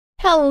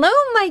Hello,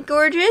 my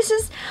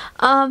gorgeous.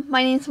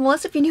 My name's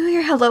Melissa. If you're new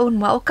here, hello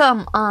and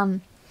welcome.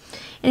 And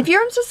if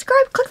you're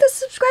unsubscribed, click the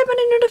subscribe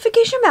button and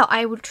notification bell.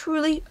 I would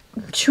truly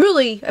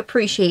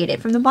appreciate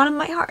it from the bottom of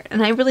my heart,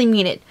 and I really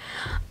mean it.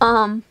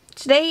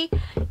 Today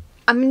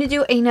I'm gonna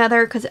do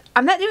another, because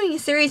I'm not doing a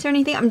series or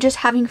anything. I'm just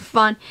having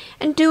fun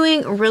and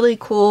doing really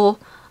cool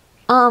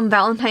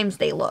Valentine's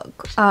Day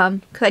look.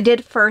 Because I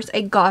did first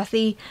a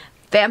gothy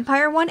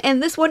vampire one,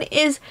 and this one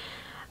is,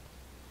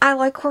 I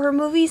like horror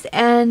movies,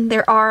 and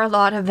there are a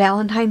lot of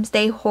Valentine's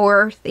Day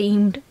horror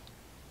themed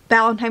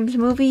Valentine's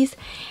movies,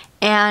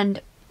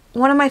 and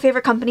one of my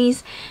favorite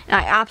companies, and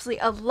I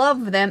absolutely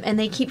love them, and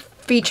they keep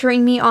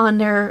featuring me on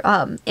their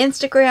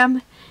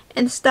Instagram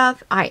and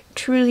stuff. I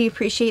truly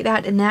appreciate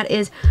that, and that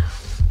is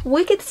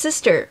Wicked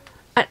Sister.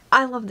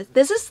 I love this.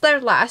 This is their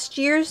last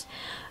year's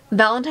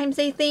Valentine's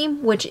Day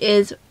theme, which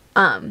is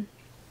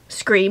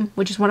Scream,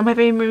 which is one of my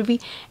favorite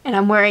movies, and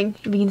I'm wearing,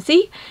 if you can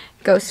see,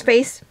 ghost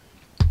face.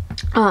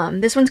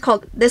 This one's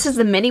called, this is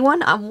the mini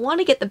one. I want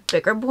to get the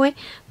bigger boy,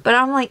 but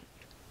I'm like,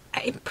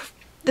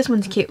 this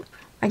one's cute.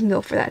 I can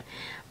go for that.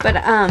 But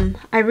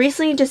I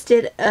recently just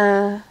did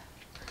I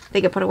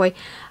think I put away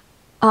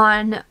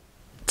on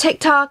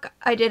TikTok.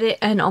 I did it,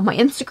 and on my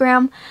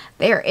Instagram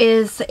there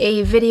is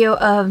a video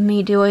of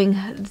me doing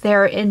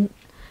their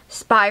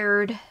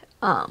inspired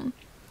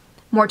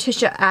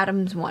Morticia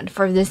Addams one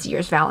for this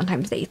year's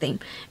Valentine's Day theme,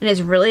 and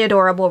it's really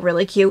adorable,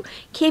 really cute,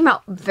 came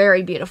out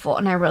very beautiful,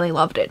 and I really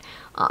loved it.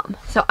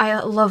 So I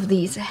love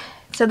these.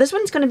 So this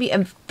one's going to be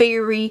a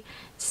very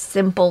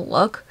simple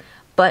look,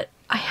 but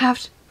I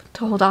have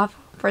to hold off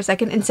for a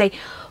second and say,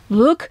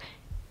 look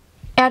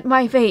at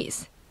my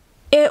face.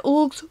 It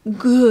looks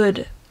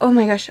good. Oh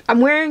my gosh, I'm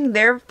wearing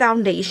their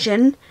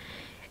foundation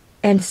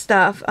and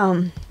stuff,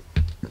 but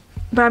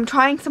I'm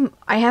trying some,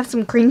 I have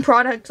some cream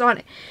products on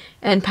it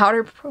and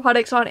powder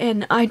products on,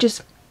 and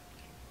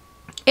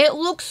it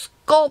looks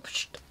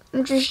sculpted,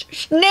 just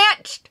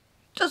snatched,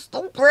 just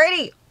so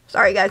pretty.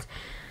 Sorry guys,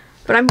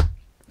 but I'm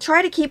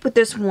trying to keep with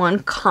this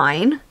one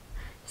kind.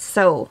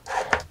 So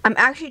I'm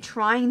actually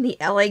trying the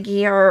LA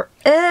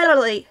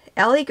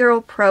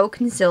Girl Pro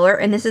Concealer,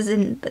 and this is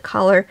in the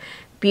color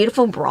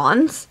Beautiful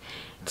Bronze,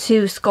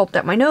 to sculpt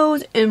up my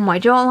nose and my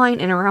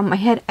jawline and around my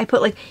head. I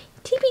put like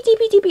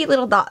teepy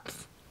little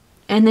dots,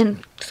 and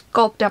then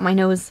sculpt out my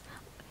nose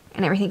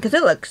and everything, because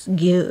it looks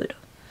good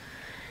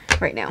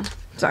right now.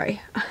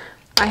 Sorry,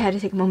 I had to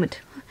take a moment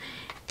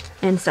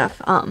and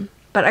stuff,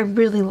 but I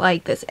really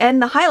like this, and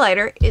the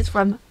highlighter is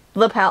from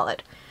the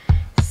palette,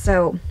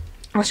 so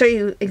I'll show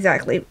you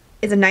exactly.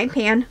 It's a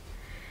 9-pan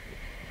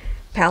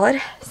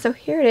palette, so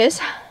here it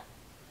is.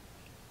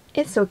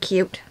 It's so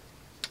cute.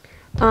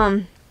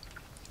 I'm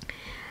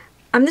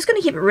just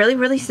gonna keep it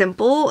really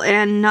simple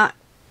and not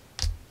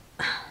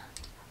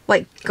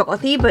like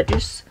gothy, but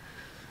just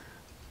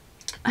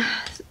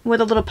with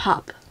a little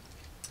pop.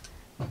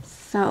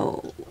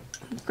 So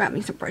grab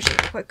me some brushes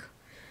real quick.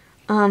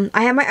 I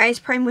have my eyes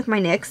primed with my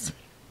NYX,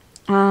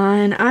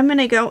 and I'm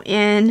gonna go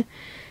in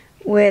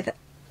with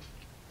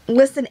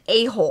Listen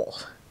A-Hole.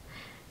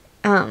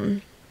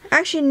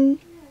 Actually,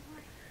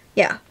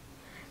 yeah,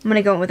 I'm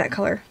gonna go in with that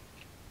color.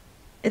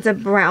 It's a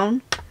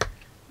brown.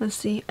 Let's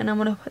see, and I'm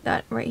gonna put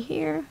that right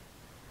here.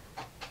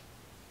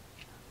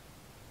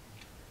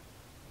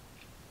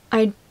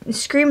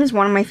 Scream is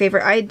one of my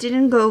favorite. I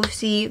didn't go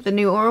see the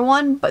newer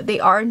one, but they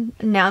are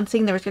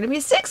announcing there was gonna be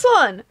a 6th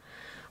one,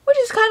 which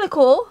is kind of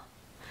cool.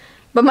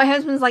 But my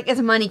husband's like, it's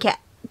a money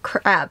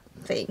grab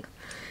thing.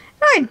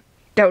 I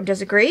don't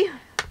disagree,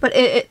 but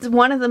it's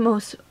one of the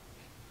most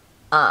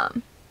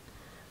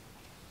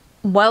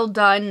well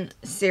done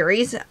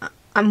series.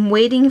 I'm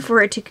waiting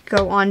for it to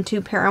go on to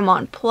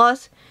Paramount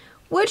Plus,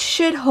 which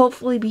should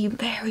hopefully be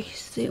very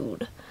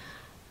soon,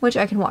 which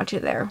I can watch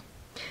it there.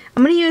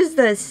 I'm going to use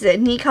the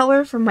Sydney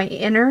color from my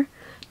inner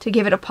to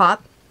give it a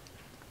pop,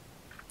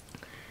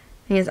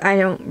 because I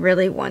don't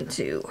really want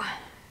to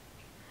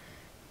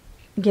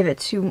give it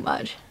too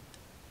much.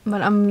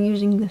 But I'm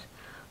using this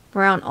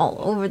brown all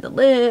over the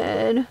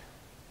lid,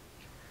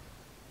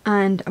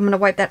 and I'm going to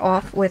wipe that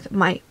off with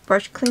my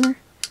brush cleaner.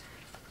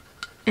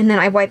 And then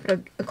I wipe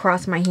it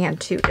across my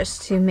hand too,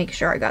 just to make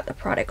sure I got the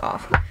product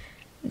off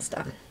and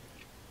stuff. And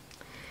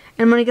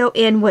I'm going to go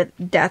in with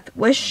Death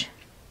Wish.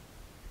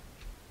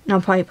 And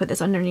I'll probably put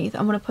this underneath.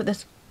 I'm going to put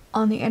this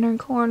on the inner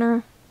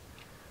corner.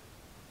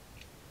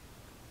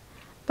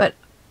 But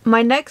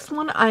my next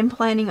one, I'm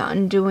planning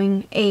on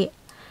doing a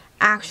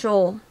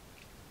actual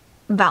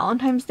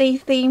Valentine's Day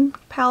themed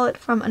palette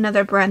from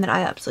another brand that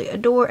I absolutely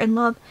adore and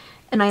love.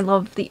 And I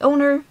love the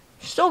owner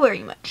so very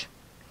much.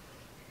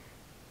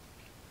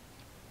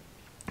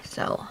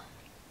 So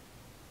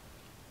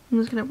I'm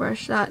just going to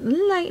brush that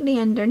lightly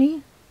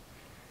underneath.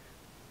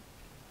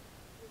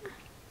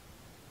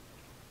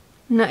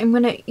 Now I'm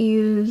going to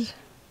use,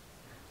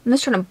 I'm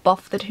just trying to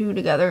buff the two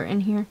together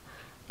in here,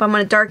 but I'm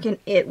going to darken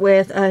it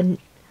with a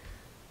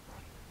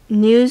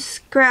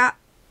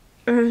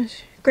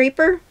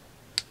scraper.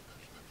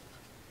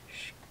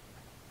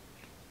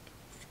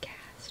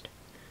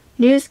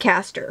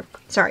 Newscaster.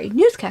 Sorry,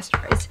 Newscaster.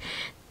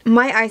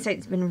 my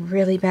eyesight's been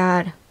really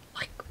bad.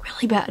 Like,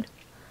 really bad.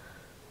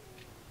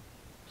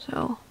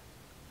 So,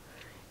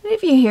 and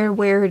if you hear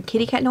weird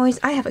kitty cat noise,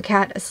 I have a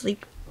cat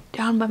asleep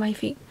down by my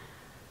feet.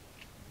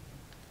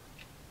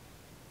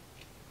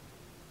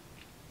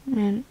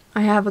 And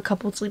I have a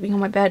couple sleeping on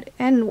my bed,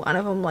 and one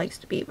of them likes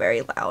to be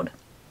very loud.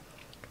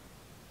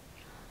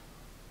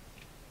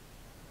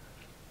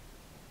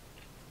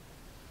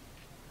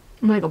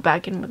 I'm gonna go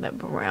back in with that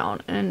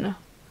brown and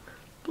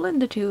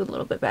blend the two a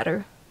little bit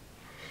better.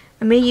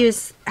 I may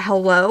use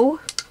Hello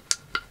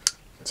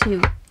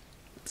to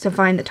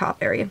define the top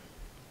area.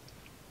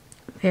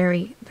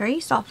 Very, very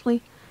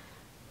softly.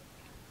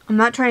 I'm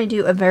not trying to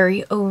do a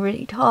very over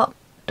the top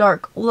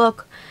dark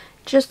look.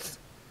 Just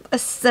a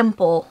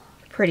simple,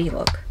 pretty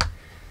look.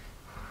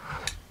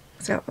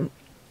 So, I'm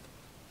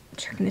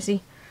checking to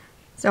see.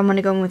 So I'm going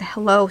to go in with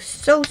Hello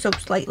so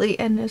slightly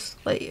and just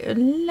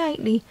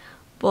lightly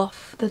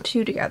buff the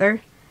two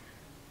together.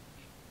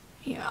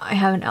 Yeah, I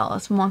have an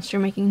Alice monster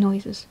making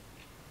noises.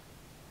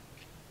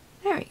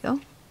 There we go.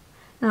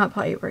 Now I'll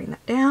probably bring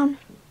that down.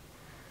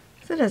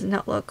 So it does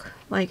not look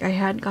like I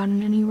had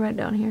gotten any red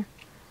down here.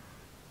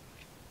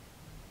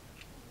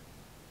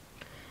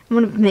 I'm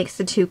going to mix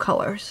the two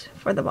colors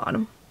for the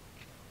bottom.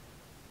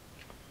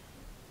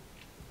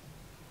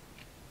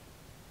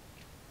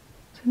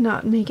 So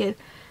not make it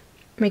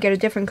a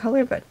different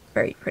color, but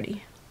very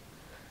pretty.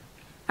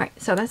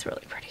 Alright, so that's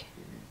really pretty.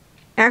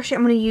 Actually,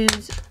 I'm going to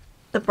use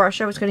the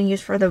brush I was going to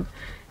use for the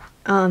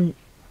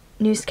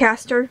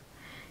newscaster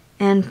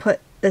and put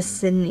the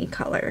Sydney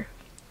color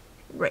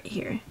right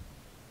here.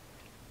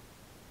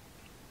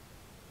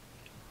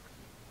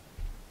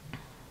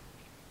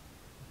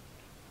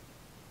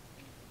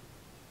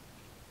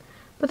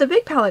 But the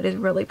big palette is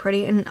really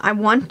pretty, and I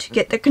want to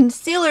get the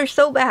concealer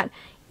so bad.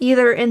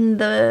 Either in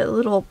the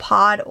little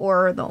pod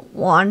or the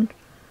wand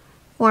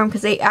form,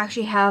 because they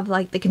actually have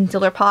like the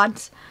concealer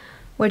pods,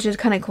 which is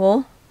kind of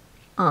cool.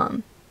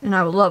 And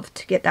I would love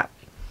to get that.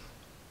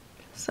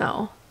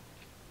 So,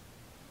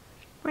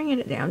 bringing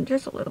it down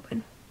just a little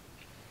bit.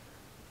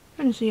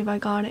 Trying to see if I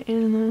got it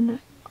in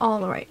all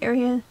the right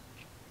area.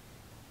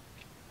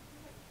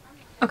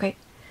 Okay,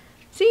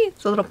 see,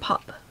 it's a little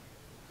pop.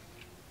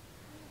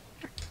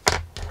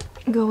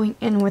 Going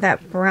in with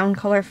that brown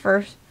color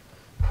first.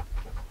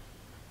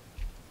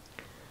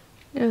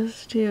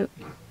 Just to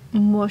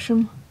mush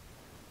them.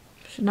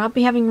 Should not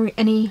be having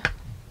any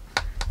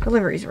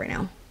deliveries right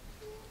now.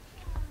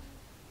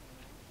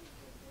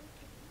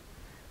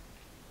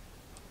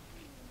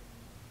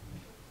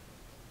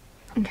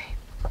 Okay.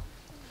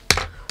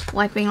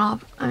 Wiping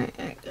off. I'm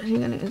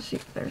gonna see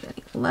if there's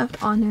any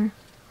left on there.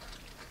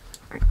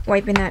 Alright,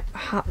 wiping that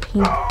hot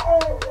pink.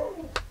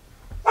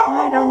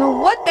 I don't know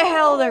what the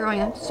hell they're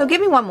going on. So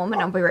give me one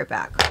moment, I'll be right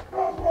back.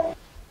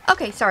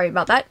 Okay, sorry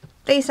about that.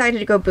 They decided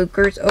to go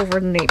bookers over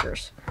the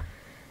neighbors.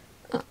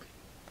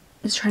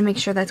 Just trying to make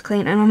sure that's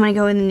clean. And I'm going to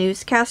go in the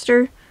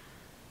newscaster.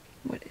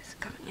 What is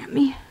coming at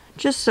me?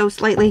 Just so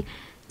slightly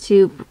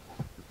to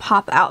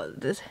pop out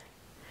this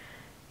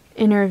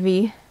inner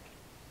V.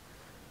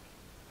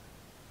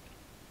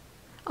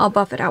 I'll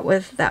buff it out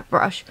with that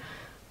brush.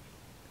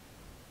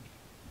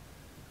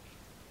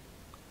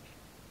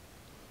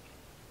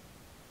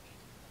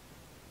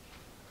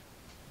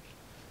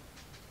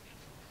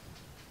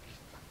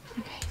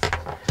 Okay.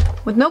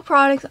 With no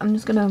products, I'm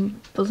just gonna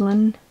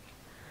blend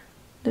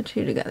the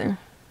two together.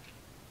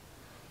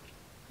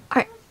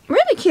 Alright,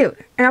 really cute.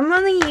 And I'm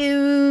gonna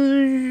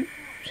use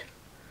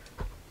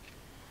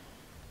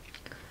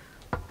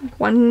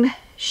one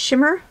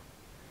shimmer.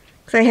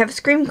 Because I have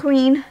Scream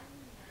Queen,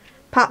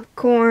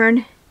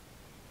 Popcorn,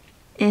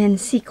 and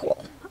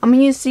Sequel. I'm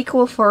gonna use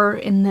Sequel for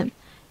in the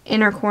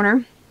inner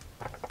corner.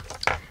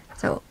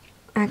 So,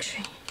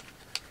 actually,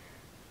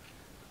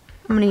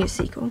 I'm gonna use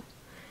Sequel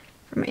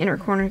for my inner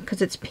corner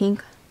because it's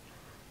pink.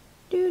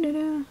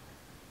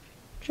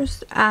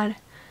 Just add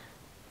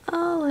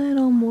a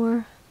little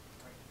more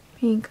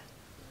pink.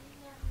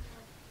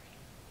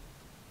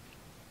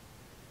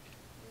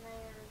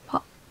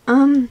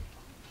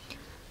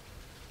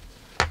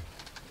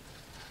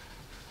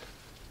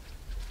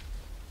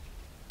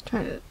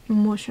 Try to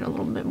mush it a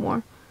little bit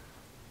more.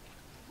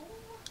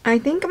 I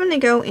think I'm gonna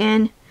go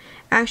in.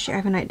 Actually, I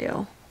have an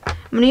idea. I'm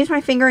gonna use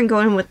my finger and go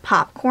in with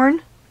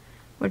Popcorn,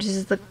 which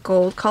is the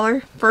gold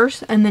color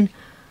first, and then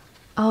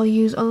I'll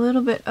use a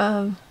little bit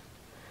of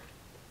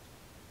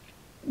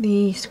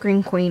the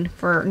Scream Queen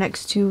for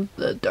next to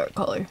the dark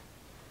color.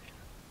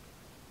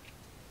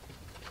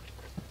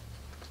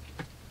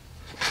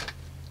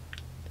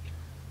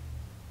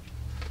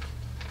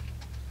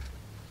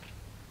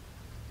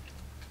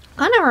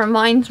 Kind of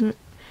reminds me,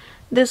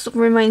 this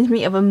reminds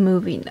me of a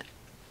movie,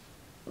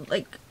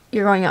 like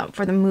you're going out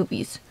for the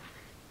movies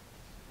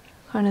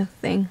kind of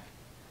thing.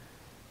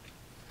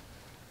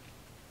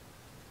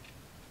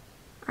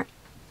 Alright,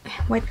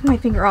 wiping my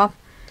finger off.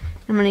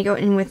 I'm going to go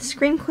in with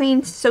Scream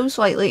Queen so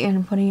slightly and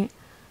I'm putting it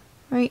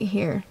right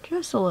here,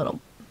 just a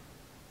little.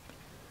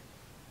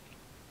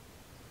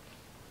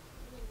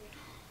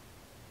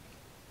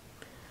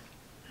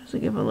 Just to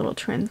give a little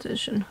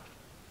transition.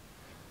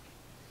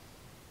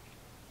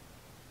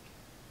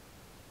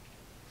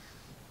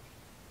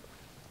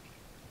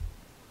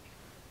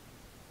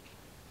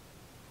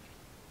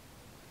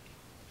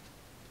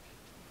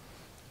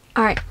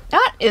 Alright,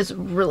 that is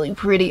really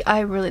pretty. I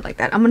really like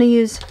that. I'm going to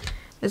use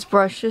this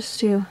brush just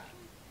to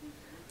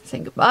say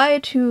goodbye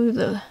to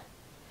the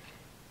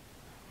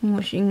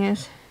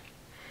mushiness.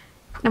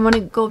 I'm going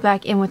to go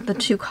back in with the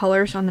two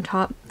colors on the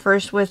top.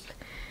 First with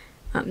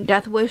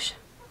Death Wish.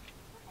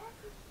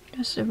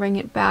 Just to bring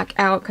it back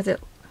out because it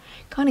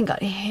kind of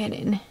got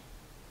hidden.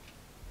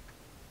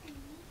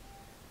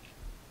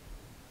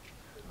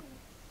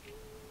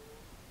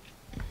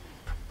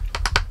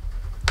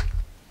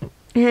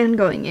 And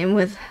going in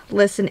with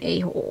Listen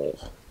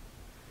A-Hole.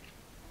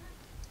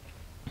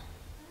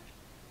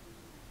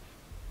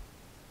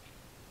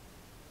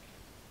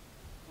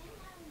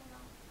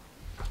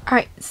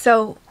 Alright,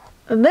 so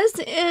this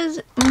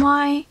is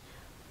my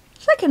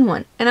second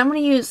one. And I'm going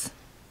to use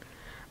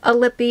a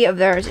lippy of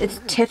theirs.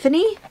 It's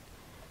Tiffany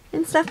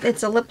and stuff.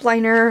 It's a lip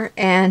liner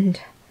and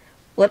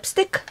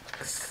lipstick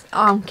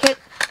kit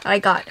that I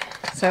got.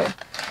 So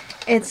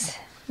it's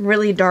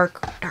really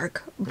dark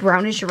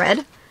brownish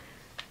red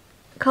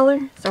color.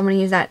 So I'm going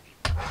to use that.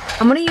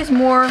 I'm going to use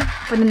more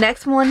for the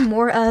next one,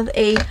 more of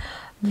a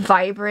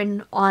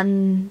vibrant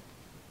on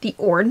the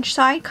orange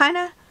side kind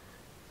of.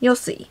 You'll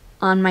see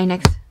on my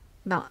next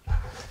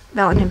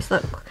Valentine's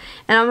look.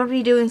 And I'm going to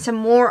be doing some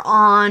more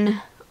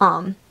on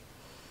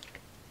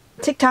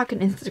TikTok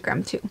and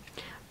Instagram too.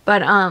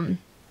 But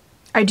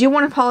I do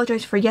want to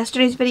apologize for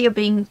yesterday's video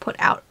being put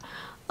out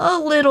a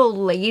little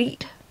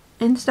late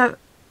and stuff,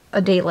 a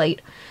day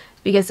late,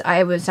 because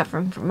I was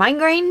suffering from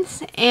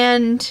migraines,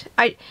 and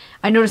I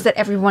noticed that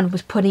everyone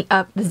was putting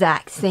up the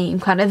exact same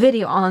kind of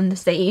video on the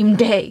same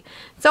day.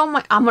 So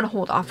I'm gonna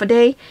hold off a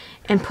day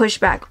and push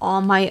back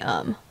all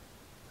my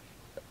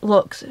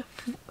looks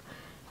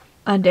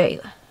a day.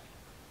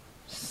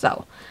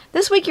 So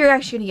this week you're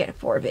actually gonna get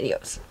 4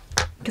 videos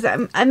because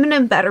I'm in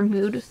a better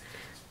mood,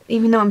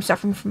 even though I'm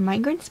suffering from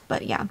migraines.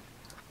 But yeah,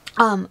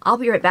 I'll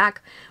be right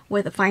back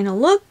with a final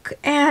look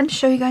and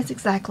show you guys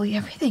exactly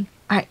everything.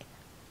 All right.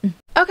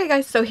 Okay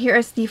guys, so here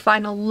is the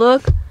final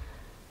look.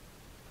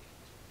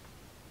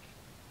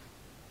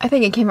 I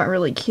think it came out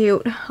really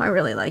cute. I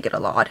really like it a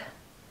lot.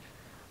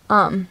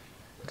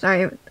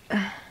 Sorry.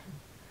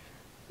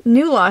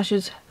 New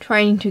lashes,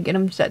 trying to get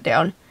them set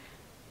down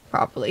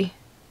properly.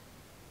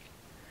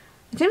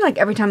 It seems like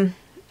every time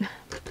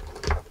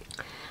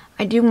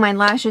I do my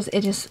lashes,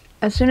 it just,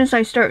 as soon as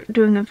I start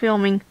doing the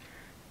filming,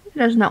 it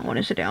does not want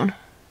to sit down.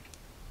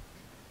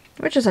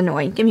 Which is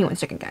annoying. Give me 1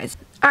 second, guys.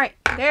 Alright,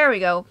 there we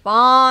go.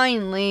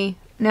 Finally.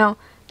 Now,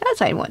 that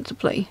side wants to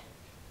play.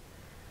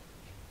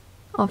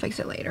 I'll fix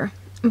it later.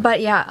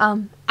 But yeah,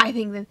 I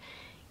think that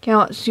came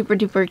out super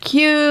duper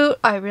cute.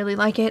 I really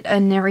like it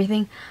and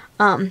everything.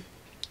 I'm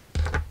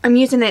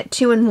using that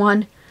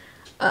 2-in-1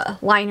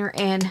 liner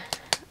and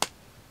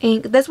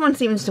ink. This one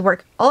seems to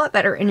work a lot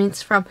better, and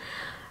it's from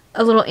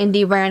a little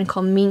indie brand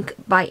called Mink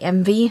by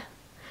MV.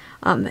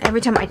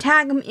 Every time I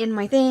tag them in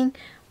my thing,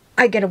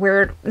 I get a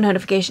weird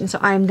notification, so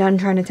I'm done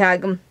trying to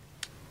tag them.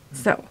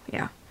 So,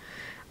 yeah.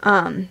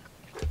 And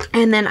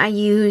then I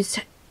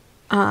used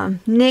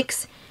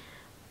NYX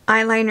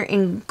eyeliner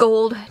in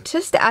gold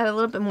just to add a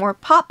little bit more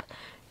pop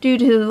due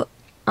to,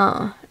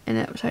 and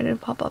it decided to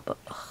pop up,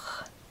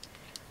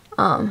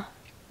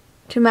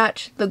 to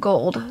match the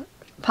gold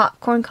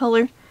popcorn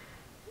color,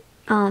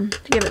 to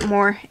give it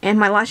more. And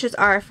my lashes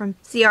are from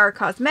C.R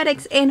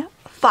Cosmetics in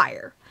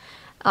Fire.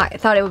 I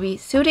thought it would be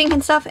suiting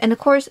and stuff, and of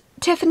course,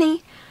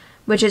 Tiffany,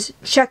 which is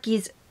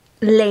Chucky's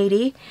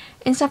lady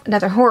and stuff.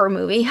 Another horror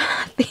movie.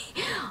 The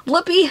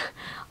lippy.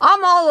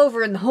 I'm all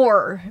over in the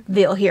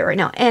horrorville here right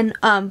now. And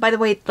by the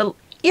way, the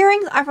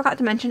earrings I forgot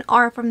to mention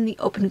are from the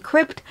Open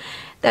Crypt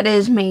that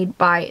is made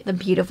by the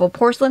beautiful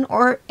Porcelain,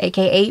 or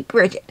aka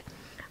Bridget.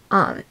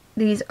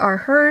 These are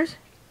hers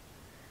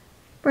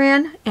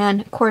brand,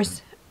 and of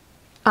course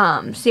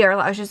CR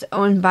Lashes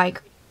owned by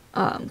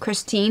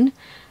Christine.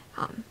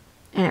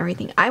 And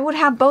everything. I would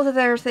have both of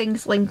their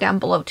things linked down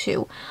below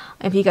too,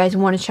 if you guys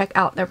want to check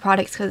out their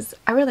products, because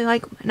I really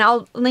like them. And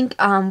I'll link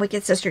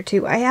Wicked Sister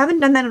too. I haven't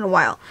done that in a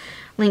while,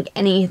 link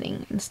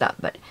anything and stuff,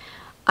 but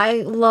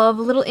I love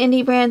little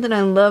indie brands and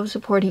I love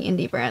supporting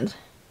indie brands.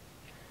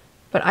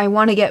 But I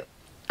want to get,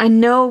 I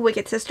know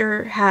Wicked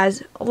Sister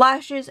has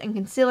lashes and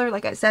concealer,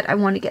 like I said, I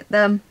want to get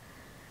them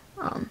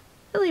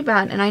really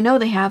bad. And I know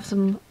they have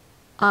some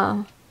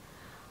eyeliner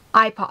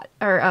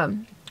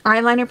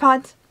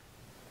pods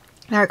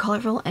that are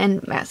colorful,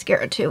 and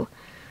mascara too.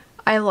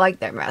 I like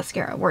their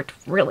mascara. It worked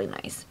really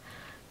nice.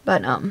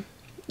 But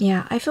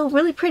yeah, I feel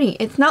really pretty.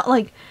 It's not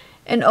like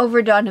an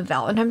overdone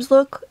Valentine's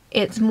look.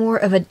 It's more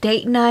of a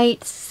date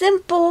night,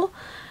 simple,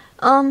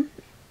 out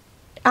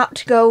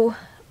to go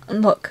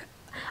look.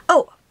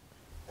 Oh,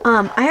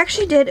 I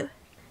actually did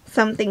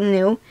something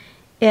new.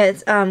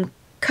 It's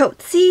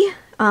kokie,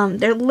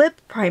 their lip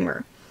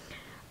primer.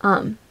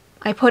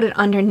 I put it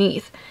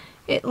underneath.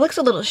 It looks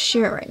a little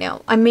sheer right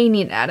now. I may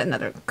need to add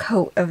another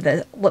coat of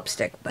the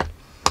lipstick, but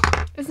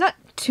it's not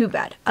too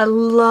bad. I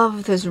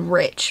love this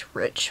rich,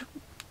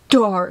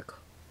 dark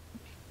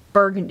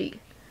burgundy.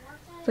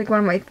 It's like one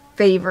of my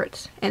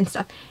favorites and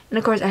stuff. And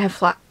of course I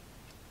have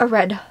a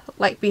red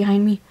light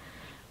behind me.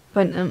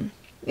 But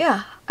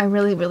yeah, I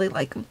really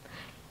like them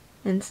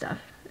and stuff.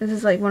 This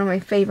is like one of my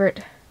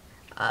favorite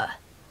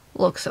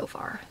looks so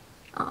far.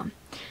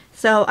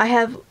 So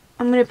I'm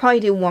gonna probably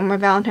do one more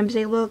Valentine's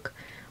Day look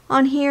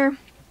on here.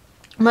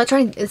 I'm not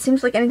trying. It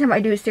seems like anytime I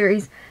do a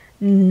series,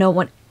 no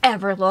one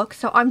ever looks.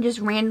 So I'm just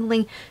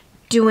randomly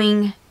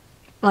doing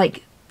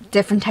like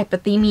different type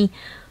of themey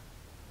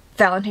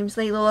Valentine's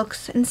Day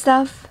looks and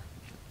stuff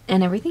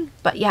and everything.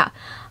 But yeah,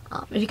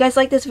 if you guys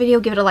like this video,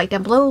 give it a like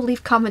down below,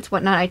 leave comments,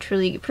 whatnot. I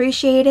truly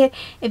appreciate it.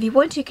 If you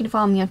want to, you can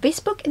follow me on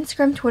Facebook,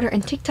 Instagram, Twitter,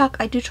 and TikTok.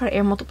 I do try to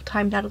air multiple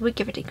times out of the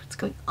week, everything that's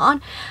going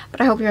on.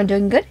 But I hope you're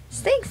doing good,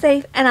 staying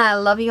safe, and I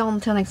love you all.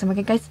 Until next time,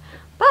 okay guys,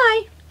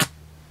 bye!